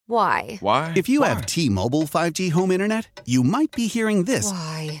Why? Why? If you have T-Mobile 5G home internet, you might be hearing this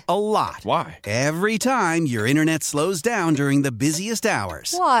Why? a lot. Why? Every time your internet slows down during the busiest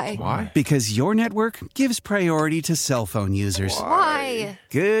hours. Why? Why? Because your network gives priority to cell phone users. Why?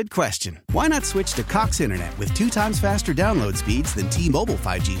 Good question. Why not switch to Cox Internet with 2 times faster download speeds than T-Mobile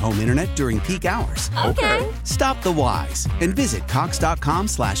 5G home internet during peak hours? Okay. Stop the whys and visit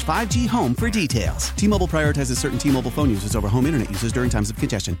cox.com/5G home for details. T-Mobile prioritizes certain T-Mobile phone users over home internet users during times of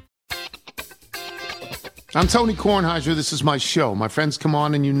congestion. I'm Tony Kornheiser. This is my show. My friends come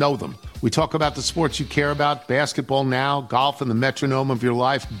on and you know them. We talk about the sports you care about, basketball now, golf, and the metronome of your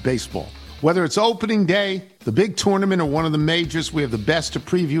life, baseball. Whether it's opening day, the big tournament, or one of the majors, we have the best to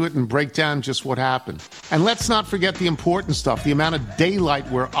preview it and break down just what happened. And let's not forget the important stuff, the amount of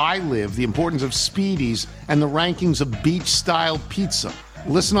daylight where I live, the importance of speedies, and the rankings of beach-style pizza.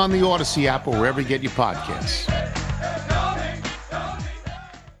 Listen on the Odyssey app or wherever you get your podcasts.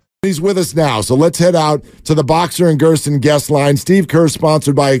 He's with us now, so let's head out to the Boxer and Gersten guest line. Steve Kerr,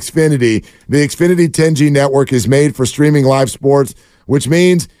 sponsored by Xfinity. The Xfinity 10G network is made for streaming live sports, which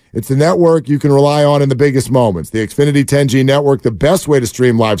means it's the network you can rely on in the biggest moments. The Xfinity 10G network, the best way to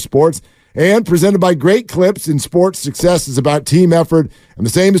stream live sports, and presented by Great Clips. In sports, success is about team effort, and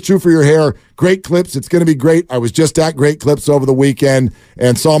the same is true for your hair. Great Clips, it's going to be great. I was just at Great Clips over the weekend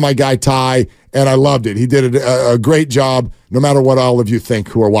and saw my guy Ty, and I loved it. He did a great job, no matter what all of you think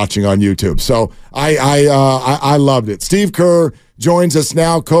who are watching on YouTube. So I loved it. Steve Kerr joins us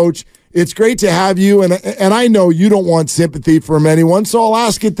now. Coach, it's great to have you, and I know you don't want sympathy from anyone, so I'll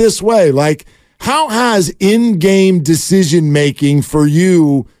ask it this way. Like, how has in-game decision-making for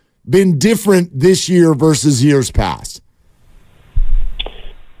you been different this year versus years past?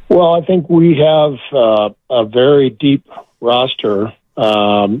 Well, I think we have a very deep roster,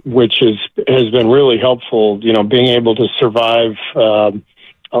 which has been really helpful, being able to survive a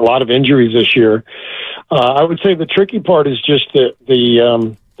lot of injuries this year. I would say the tricky part is just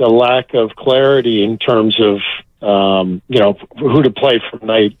the lack of clarity in terms of, who to play from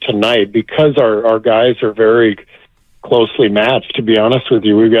night to night, because our guys are very closely matched, to be honest with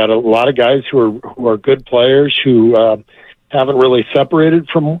you. We've got a lot of guys who are good players who haven't really separated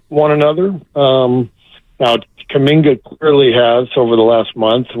from one another. Now, Kuminga clearly has over the last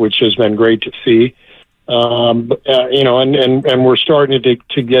month, which has been great to see. And we're starting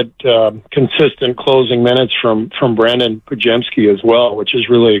to get consistent closing minutes from Brandon Podziemski as well, which is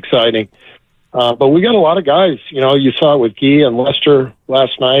really exciting. But we got a lot of guys. You saw it with Guy and Lester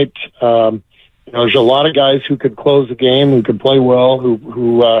last night. There's a lot of guys who could close the game, who could play well,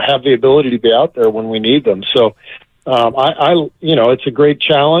 who have the ability to be out there when we need them. So, it's a great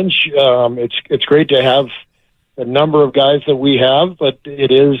challenge. It's great to have the number of guys that we have, but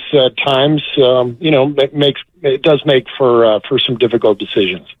it is at times, it does make for some difficult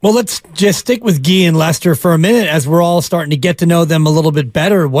decisions. Well, let's just stick with Guy and Lester for a minute as we're all starting to get to know them a little bit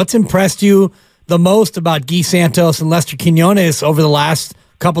better. What's impressed you the most about Guy Santos and Lester Quinones over the last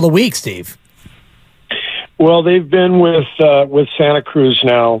couple of weeks, Steve? Well, they've been with Santa Cruz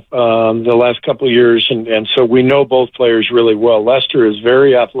now the last couple of years, and so we know both players really well. Lester is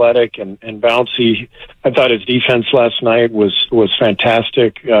very athletic and bouncy. I thought his defense last night was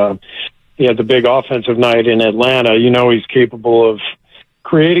fantastic. He had the big offensive night in Atlanta. He's capable of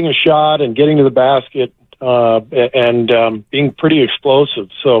creating a shot and getting to the basket and being pretty explosive.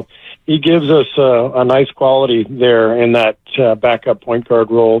 So he gives us a nice quality there in that backup point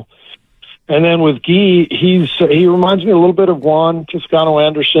guard role. And then with Guy, he reminds me a little bit of Juan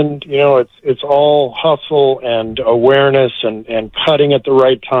Toscano-Anderson. It's all hustle and awareness and cutting at the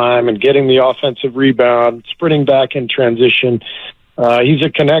right time and getting the offensive rebound, sprinting back in transition. He's a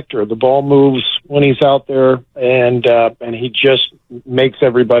connector. The ball moves when he's out there, and he just makes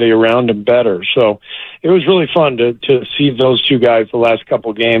everybody around him better. So it was really fun to see those two guys the last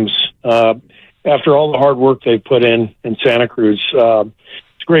couple games. After all the hard work they put in Santa Cruz,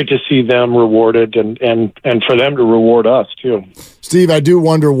 it's great to see them rewarded and for them to reward us too. Steve, I do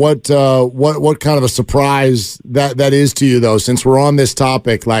wonder what kind of a surprise that is to you, though, since we're on this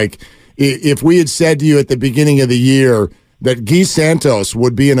topic. Like, if we had said to you at the beginning of the year that Guy Santos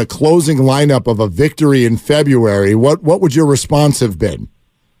would be in a closing lineup of a victory in February, what would your response have been?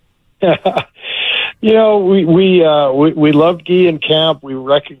 We loved Guy in camp. We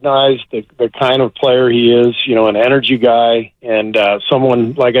recognized the kind of player he is, an energy guy and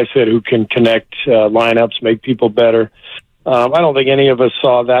someone, like I said, who can connect lineups, make people better. I don't think any of us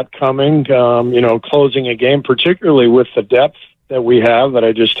saw that coming, closing a game, particularly with the depth that we have that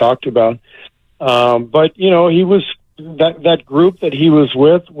I just talked about. But he was that group that he was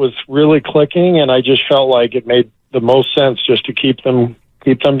with was really clicking, and I just felt like it made the most sense just to keep them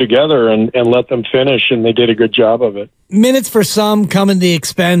together and let them finish, and they did a good job of it. Minutes for some come at the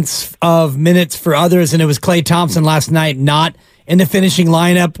expense of minutes for others, and it was Klay Thompson last night not in the finishing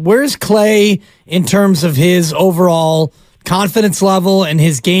lineup. Where's Klay in terms of his overall confidence level and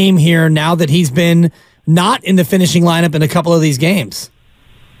his game here now that he's been not in the finishing lineup in a couple of these games?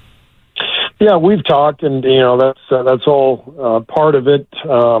 Yeah, we've talked, and that's all part of it.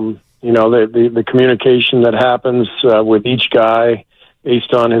 The communication that happens with each guy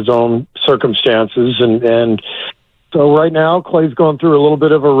based on his own circumstances, and so right now Klay's going through a little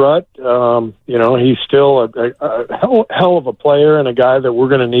bit of a rut. He's still a hell of a player and a guy that we're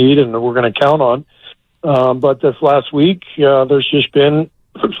going to need and we're going to count on. But this last week, there's just been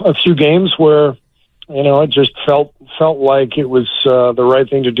a few games where it just felt like it was the right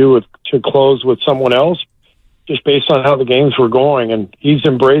thing to do to close with someone else, just based on how the games were going. And he's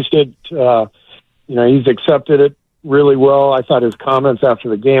embraced it. He's accepted it really well. I thought his comments after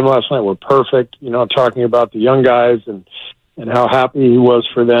the game last night were perfect, talking about the young guys and how happy he was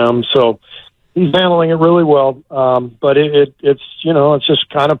for them. So he's handling it really well. But it's just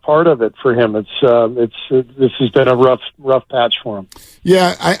kind of part of it for him. This has been a rough patch for him.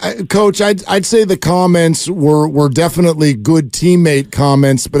 Yeah, Coach, I'd say the comments were definitely good teammate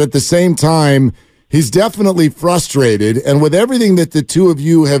comments, but at the same time, he's definitely frustrated. And with everything that the two of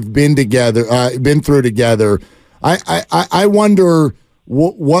you have been through together, I wonder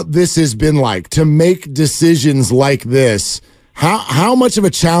what this has been like to make decisions like this. How much of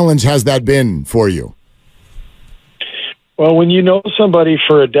a challenge has that been for you? Well, when you know somebody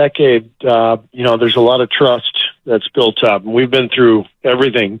for a decade, there's a lot of trust that's built up. And we've been through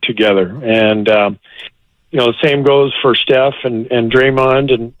everything together. And, the same goes for Steph and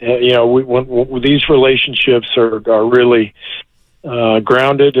Draymond. And, when these relationships are really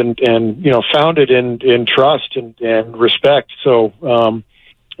grounded and founded in trust and respect. So,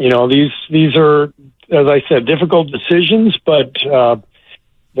 these are, as I said, difficult decisions, but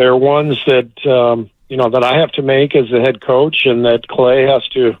they're ones that, that I have to make as the head coach and that Klay has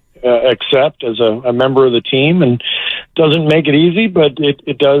to accept as a member of the team. And doesn't make it easy, but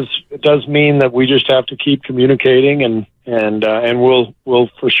it does mean that we just have to keep communicating and we'll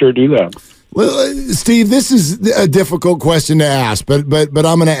for sure do that. Well, Steve, this is a difficult question to ask, but I'm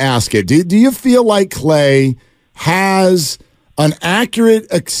going to ask it. Do you feel like Klay has an accurate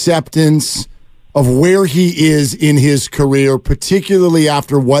acceptance of where he is in his career, particularly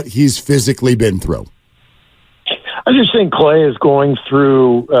after what he's physically been through? I just think Klay is going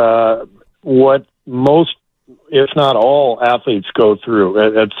through what most, if not all, athletes go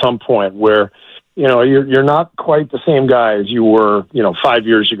through at some point where you're not quite the same guy as you were, 5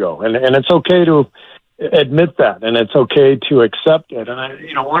 years ago. And it's okay to admit that, and it's okay to accept it.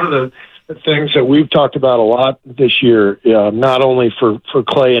 And one of the things that we've talked about a lot this year, not only for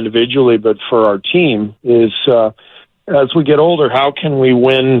Klay individually, but for our team is, as we get older, how can we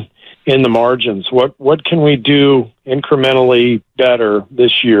win in the margins? What can we do incrementally better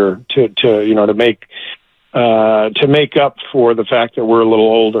this year to make up for the fact that we're a little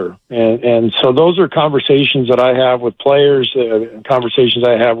older? And so those are conversations that I have with players, conversations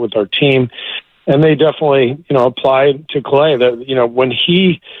I have with our team, and they definitely, apply to Klay. That, when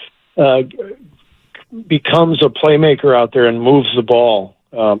he becomes a playmaker out there and moves the ball,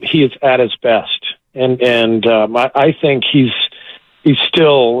 he is at his best. And I think he's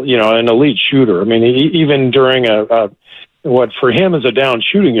still, an elite shooter. I mean, even during what for him is a down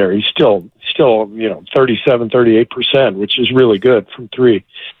shooting year, he's still 37, 38%, which is really good from three.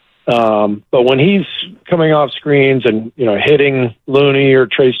 But when he's coming off screens and, hitting Looney or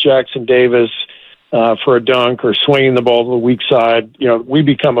Trace Jackson Davis for a dunk or swinging the ball to the weak side, we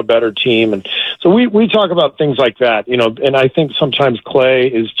become a better team. And so we talk about things like that, and I think sometimes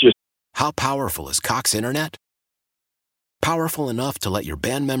Klay is just. How powerful is Cox Internet? Powerful enough to let your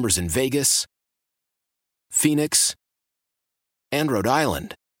band members in Vegas, Phoenix, and Rhode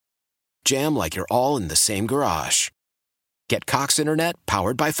Island jam like you're all in the same garage. Get Cox Internet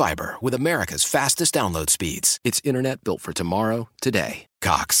powered by fiber with America's fastest download speeds. It's internet built for tomorrow, today.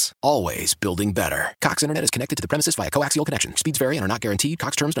 Cox, always building better. Cox Internet is connected to the premises via coaxial connection. Speeds vary and are not guaranteed.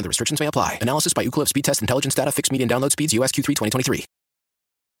 Cox terms and other restrictions may apply. Analysis by Ookla Speed Test Intelligence Data. Fixed median download speeds. US Q3 2023.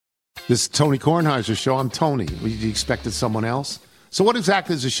 This is Tony Kornheiser's show. I'm Tony. You expected someone else? So what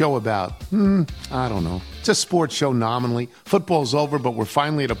exactly is the show about? I don't know. It's a sports show nominally. Football's over, but we're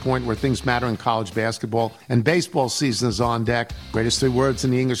finally at a point where things matter in college basketball, and baseball season is on deck. Greatest 3 words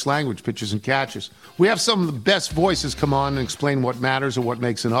in the English language, pitchers and catchers. We have some of the best voices come on and explain what matters or what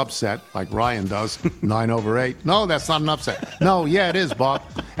makes an upset, like Ryan does, 9/8. No, that's not an upset. No, yeah, it is, Bob.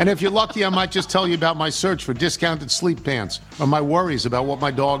 And if you're lucky, I might just tell you about my search for discounted sleep pants or my worries about what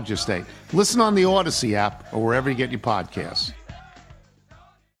my dog just ate. Listen on the Odyssey app or wherever you get your podcasts.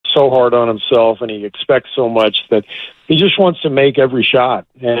 So hard on himself, and he expects so much that he just wants to make every shot.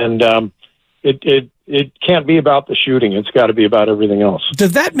 And it can't be about the shooting. It's got to be about everything else.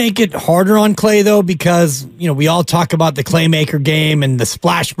 Does that make it harder on Klay, though? Because, we all talk about the Claymaker game and the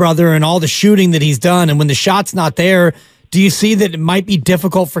Splash Brother and all the shooting that he's done. And when the shot's not there, do you see that it might be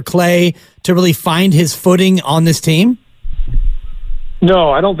difficult for Klay to really find his footing on this team?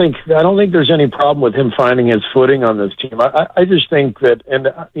 No, I don't think there's any problem with him finding his footing on this team. I just think that, and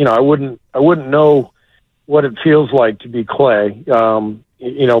I wouldn't know what it feels like to be Klay.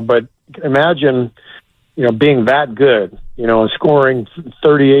 But imagine, being that good, scoring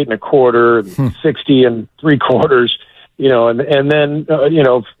 38 and a quarter, 60 and 3/4, and then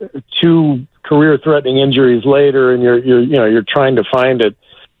 2 career-threatening injuries later, and you're trying to find it.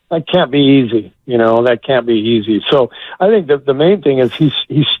 That can't be easy. That can't be easy. So I think that the main thing is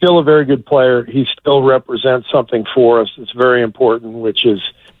he's still a very good player. He still represents something for us. It's very important, which is,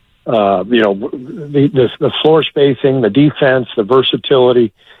 the floor spacing, the defense, the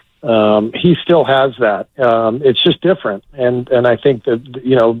versatility. He still has that. It's just different. And I think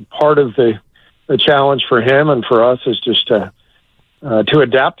that, part of the challenge for him and for us is just to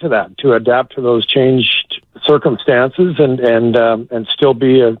adapt to that, to adapt to those changed circumstances, and still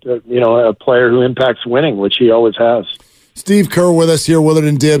be a player who impacts winning, which he always has. Steve Kerr with us here, Willard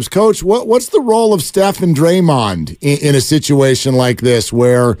and Dibs. Coach, what's the role of Steph and Draymond in a situation like this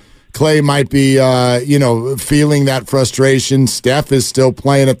where Klay might be, feeling that frustration? Steph is still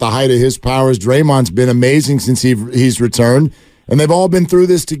playing at the height of his powers. Draymond's been amazing since he's returned, and they've all been through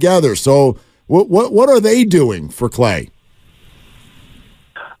this together. So what are they doing for Klay?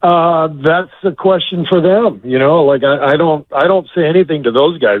 That's the question for them. I don't say anything to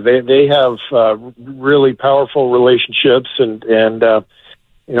those guys. They have really powerful relationships, and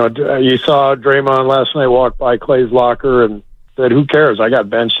you saw Draymond last night walk by Klay's locker and said, "Who cares? I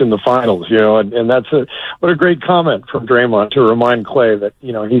got benched in the finals." And that's what a great comment from Draymond to remind Klay that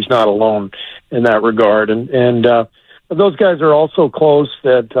he's not alone in that regard. And those guys are also close.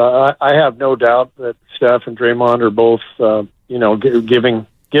 That I have no doubt that Steph and Draymond are both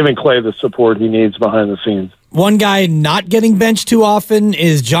giving Klay the support he needs behind the scenes. One guy not getting benched too often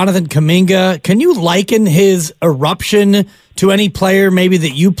is Jonathan Kuminga. Can you liken his eruption to any player maybe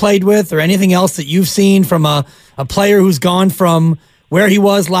that you played with or anything else that you've seen from a player who's gone from where he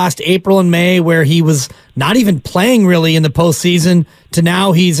was last April and May, where he was not even playing really in the postseason, to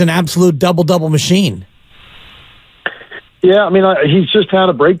now he's an absolute double-double machine? Yeah, he's just had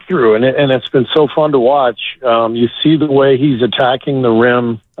a breakthrough, and it's been so fun to watch. You see the way he's attacking the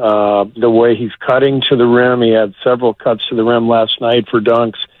rim, the way he's cutting to the rim. He had several cuts to the rim last night for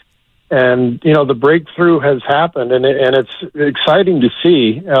dunks. And, the breakthrough has happened, and it's exciting to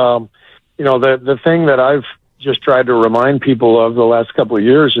see. The thing that I've just tried to remind people of the last couple of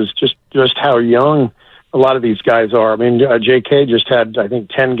years is just how young a lot of these guys are. J.K. just had, I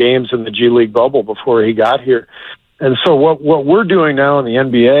think, 10 games in the G League bubble before he got here. And so what we're doing now in the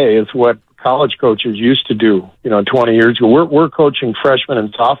NBA is what college coaches used to do, 20 years ago. We're coaching freshmen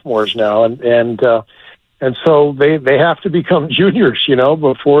and sophomores now, and so they have to become juniors,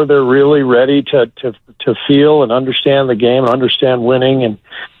 before they're really ready to feel and understand the game and understand winning.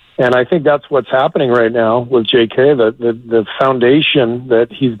 And I think that's what's happening right now with JK. The foundation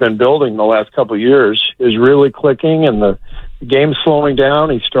that he's been building the last couple of years is really clicking, and the game's slowing down.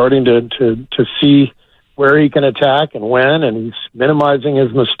 He's starting to see where he can attack and when, and he's minimizing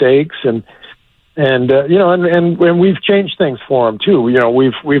his mistakes, and we've changed things for him too.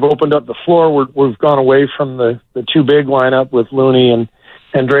 We've opened up the floor. We've gone away from the two big lineup with Looney and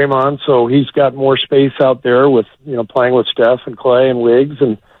Draymond, so he's got more space out there with playing with Steph and Klay and Wiggs,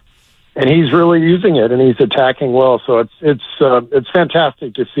 and he's really using it, and he's attacking well. So it's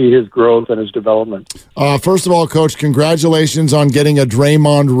fantastic to see his growth and his development. First of all, Coach, congratulations on getting a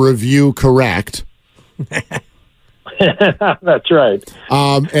Draymond review correct. That's right.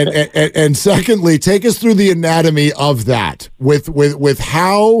 And secondly, take us through the anatomy of that with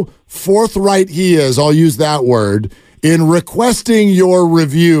how forthright he is. I'll use that word in requesting your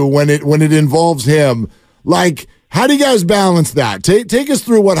review when it involves him. Like, how do you guys balance that? Take us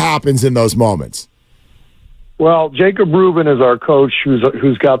through what happens in those moments. Well, Jacob Rubin is our coach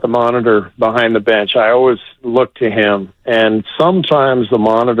who's got the monitor behind the bench. I always look to him, and sometimes the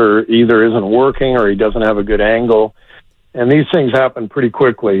monitor either isn't working or he doesn't have a good angle, and these things happen pretty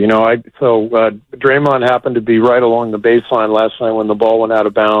quickly. Draymond happened to be right along the baseline last night when the ball went out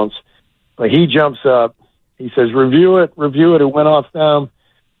of bounds. But he jumps up. He says, review it. It went off them.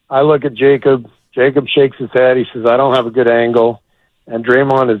 I look at Jacob. Jacob shakes his head. He says, I don't have a good angle. And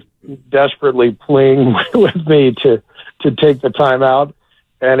Draymond is desperately pleading with me to take the timeout.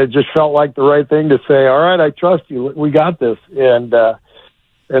 And it just felt like the right thing to say, all right, I trust you. We got this. And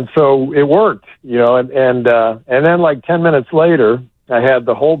so it worked, and then like 10 minutes later, I had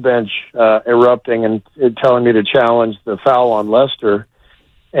the whole bench erupting and telling me to challenge the foul on Lester.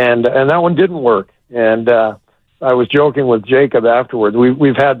 And that one didn't work. And I was joking with Jacob afterwards.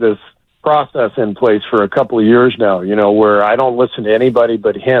 We've had this process in place for a couple of years now, where I don't listen to anybody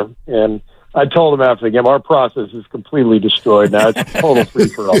but him. And I told him after the game, our process is completely destroyed now. It's a total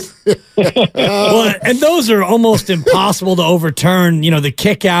free-for-all. Well, and those are almost impossible to overturn. The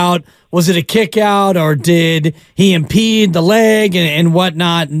kick out. Was it a kick out, or did he impede the leg and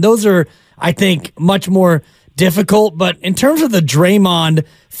whatnot? And those are, I think, much more difficult. But in terms of the Draymond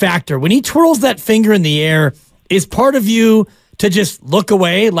factor, when he twirls that finger in the air, is part of you to just look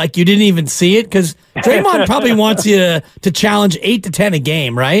away like you didn't even see it? Because Draymond probably wants you to challenge 8 to 10 a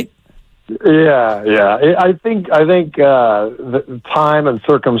game, right? Yeah. I think the time and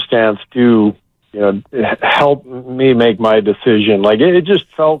circumstance do help me make my decision. Like it just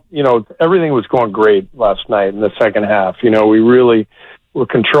felt everything was going great last night in the second half. We really were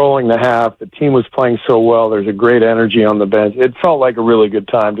controlling the half. The team was playing so well. There's a great energy on the bench. It felt like a really good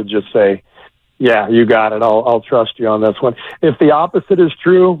time to just say, yeah, you got it. I'll trust you on this one. If the opposite is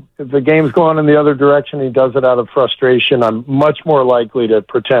true, if the game's going in the other direction, he does it out of frustration, I'm much more likely to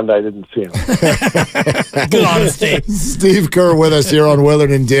pretend I didn't see him. Good honesty. Steve Kerr with us here on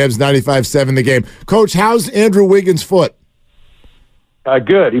Willard and Dibs, 95.7 The Game. Coach, how's Andrew Wiggins' foot?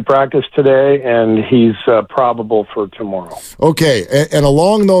 Good. He practiced today, and he's probable for tomorrow. Okay, and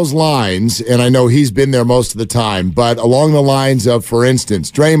along those lines, and I know he's been there most of the time, but along the lines of, for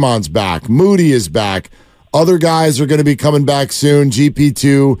instance, Draymond's back, Moody is back, other guys are going to be coming back soon,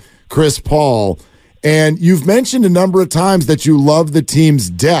 GP2, Chris Paul, and you've mentioned a number of times that you love the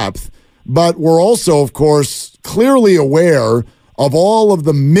team's depth, but we're also, of course, clearly aware of all of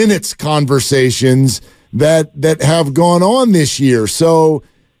the minutes conversations that have gone on this year. So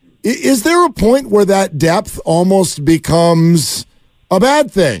is there a point where that depth almost becomes a bad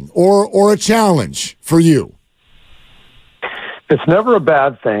thing or a challenge for you? It's never a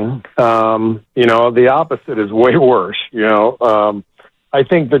bad thing. The opposite is way worse. I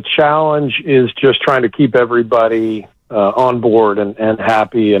think the challenge is just trying to keep everybody on board and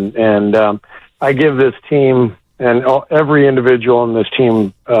happy. And I give this team and every individual in this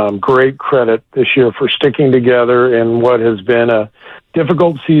team great credit this year for sticking together in what has been a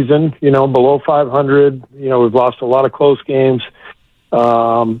difficult season, below 500. We've lost a lot of close games,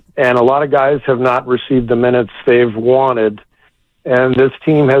 and a lot of guys have not received the minutes they've wanted. And this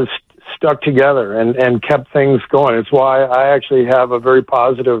team has stuck together and kept things going. It's why I actually have a very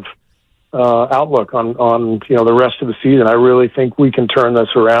positive outlook on the rest of the season. I really think we can turn this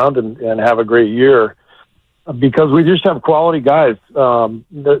around and have a great year. Because we just have quality guys. That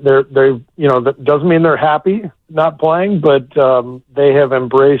doesn't mean they're happy not playing, but they have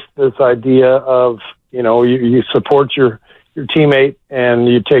embraced this idea of, you support your teammate and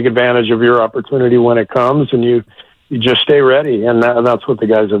you take advantage of your opportunity when it comes, and you just stay ready. And that's what the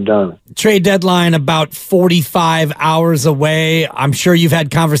guys have done. Trade deadline about 45 hours away. I'm sure you've had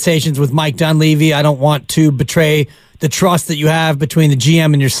conversations with Mike Dunleavy. I don't want to betray the trust that you have between the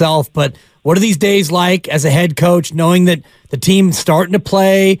GM and yourself, but what are these days like as a head coach, knowing that the team's starting to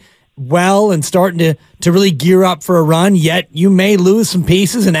play well and starting to really gear up for a run, yet you may lose some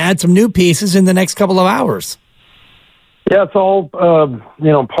pieces and add some new pieces in the next couple of hours? Yeah, it's all,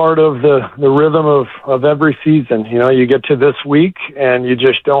 part of the rhythm of every season. You get to this week and you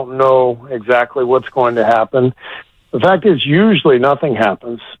just don't know exactly what's going to happen. The fact is, usually nothing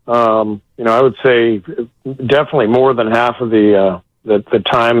happens. I would say definitely more than half of the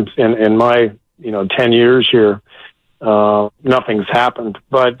times in my 10 years here, nothing's happened.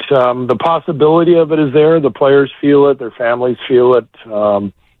 But the possibility of it is there. The players feel it. Their families feel it.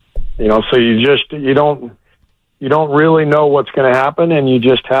 So you don't really know what's going to happen, and you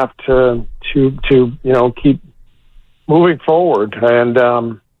just have to keep moving forward.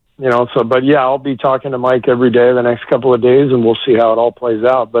 And but yeah, I'll be talking to Mike every day the next couple of days, and we'll see how it all plays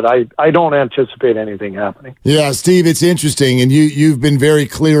out. But I don't anticipate anything happening. Yeah, Steve, it's interesting, and you've been very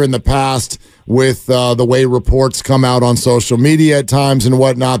clear in the past with the way reports come out on social media at times and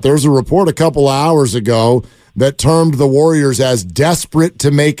whatnot. There's a report a couple of hours ago that termed the Warriors as desperate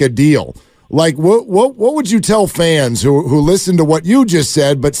to make a deal. Like, what would you tell fans who listen to what you just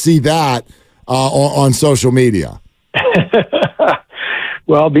said but see that on social media?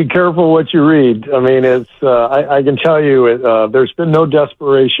 Well, be careful what you read. I mean, it's I can tell you there's been no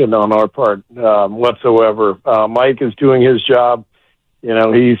desperation on our part whatsoever. Mike is doing his job. You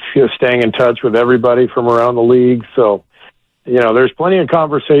know, he's staying in touch with everybody from around the league. So, you know, there's plenty of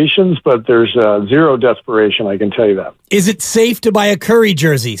conversations, but there's zero desperation, I can tell you that. Is it safe to buy a Curry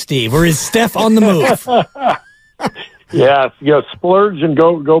jersey, Steve, or is Steph on the move? Yes, splurge and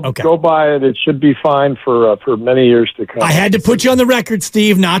go buy it. It should be fine for many years to come. I had to put you on the record,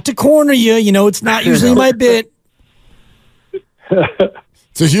 Steve, not to corner you. You know, it's not usually my bit.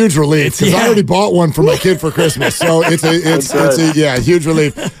 It's a huge relief because I already bought one for my kid for Christmas, so it's a huge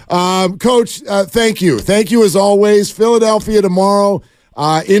relief. Coach, thank you as always. Philadelphia tomorrow,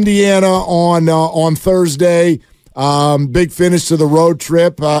 Indiana on Thursday. Big finish to the road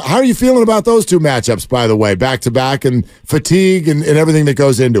trip. How are you feeling about those two matchups, by the way, back to back, and fatigue and everything that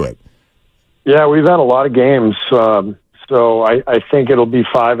goes into it? Yeah, we've had a lot of games. So I think it'll be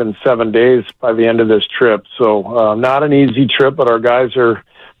 5 and 7 days by the end of this trip. So not an easy trip, but our guys are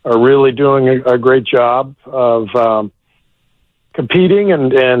really doing a great job of competing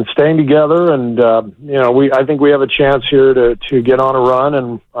and staying together. And I think we have a chance here to get on a run,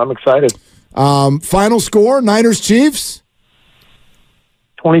 and I'm excited. Final score: Niners-Chiefs.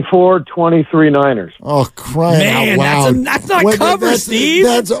 24-23 Niners. Oh, crying out loud. That's not cover, Steve.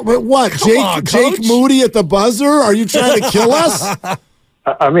 That's what? Jake Moody at the buzzer? Are you trying to kill us?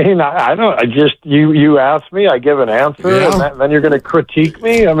 I mean, I don't. I just you ask me, I give an answer, and then you're going to critique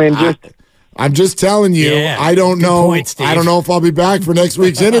me. I mean, I'm just telling you. I don't know. Point, I don't know if I'll be back for next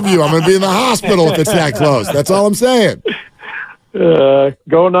week's interview. I'm going to be in the hospital if it's that close. That's all I'm saying.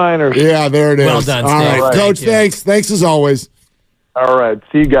 Go Niners. Yeah, there it is. Well done, Steve. All right, Coach. Thanks as always. All right.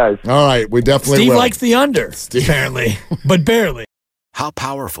 See you guys. All right. We definitely Steve will. likes the under, apparently, but barely. How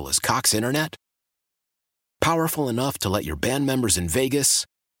powerful is Cox Internet? Powerful enough to let your band members in Vegas,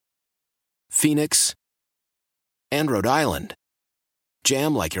 Phoenix, and Rhode Island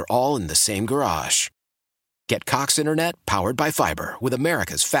jam like you're all in the same garage. Get Cox Internet powered by fiber with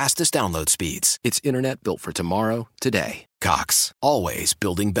America's fastest download speeds. It's internet built for tomorrow, today. Cox, always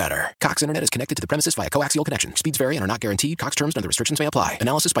building better. Cox Internet is connected to the premises via coaxial connection. Speeds vary and are not guaranteed. Cox terms and other restrictions may apply.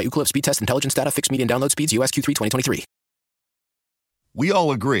 Analysis by Ookla Speed Test Intelligence Data. Fixed median download speeds. US Q3 2023. We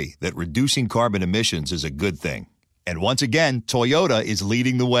all agree that reducing carbon emissions is a good thing. And once again, Toyota is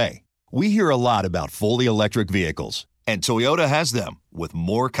leading the way. We hear a lot about fully electric vehicles, and Toyota has them, with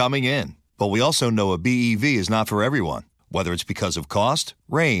more coming in. But we also know a BEV is not for everyone, whether it's because of cost,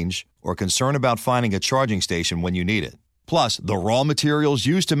 range, or concern about finding a charging station when you need it. Plus, the raw materials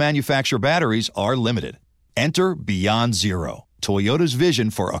used to manufacture batteries are limited. Enter Beyond Zero, Toyota's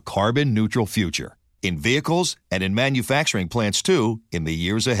vision for a carbon-neutral future. In vehicles and in manufacturing plants, too, in the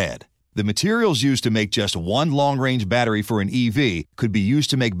years ahead. The materials used to make just one long-range battery for an EV could be used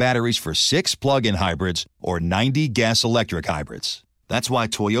to make batteries for 6 plug-in hybrids or 90 gas-electric hybrids. That's why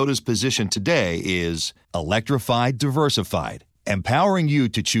Toyota's position today is electrified, diversified, empowering you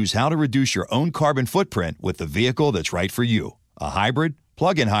to choose how to reduce your own carbon footprint with the vehicle that's right for you, a hybrid,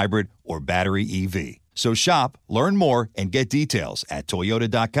 plug-in hybrid, or battery EV. So shop, learn more, and get details at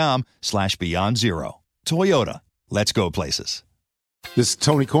toyota.com/beyond zero. Toyota, let's go places. This is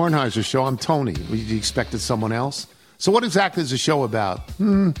Tony Kornheiser's show. I'm Tony. You expected someone else? So what exactly is the show about?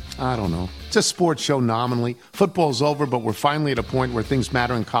 I don't know. It's a sports show nominally. Football's over, but we're finally at a point where things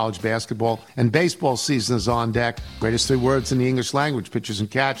matter in college basketball, and baseball season is on deck. Greatest 3 words in the English language, pitchers and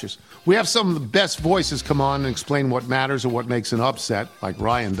catchers. We have some of the best voices come on and explain what matters or what makes an upset, like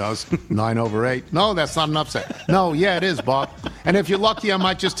Ryan does, 9/8. No, that's not an upset. No, yeah, it is, Bob. And if you're lucky, I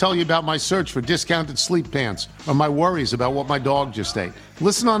might just tell you about my search for discounted sleep pants or my worries about what my dog just ate.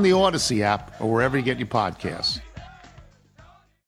 Listen on the Odyssey app or wherever you get your podcasts.